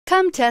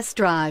Come test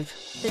drive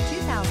the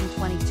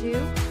 2022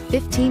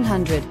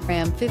 1500.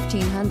 Ram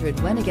 1500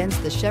 went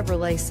against the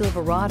Chevrolet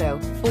Silverado,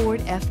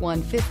 Ford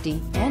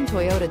F-150, and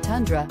Toyota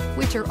Tundra,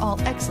 which are all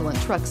excellent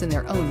trucks in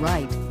their own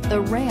right.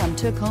 The Ram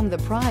took home the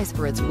prize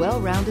for its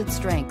well-rounded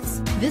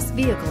strengths. This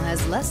vehicle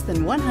has less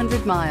than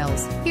 100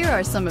 miles. Here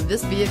are some of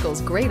this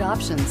vehicle's great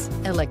options: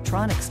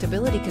 electronic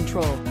stability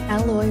control,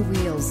 alloy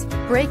wheels,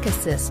 brake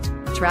assist,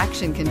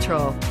 traction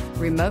control,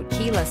 remote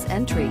keyless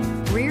entry,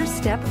 rear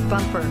step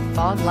bumper,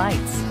 fog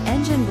lights,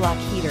 engine block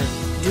heater,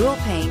 dual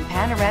pane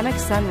panoramic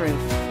sunroof,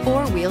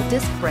 four-wheel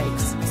disc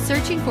brakes.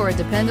 Searching for a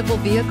dependable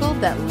vehicle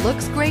that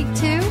looks great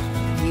too?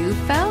 You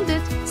found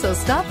it, so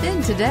stop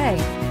in today.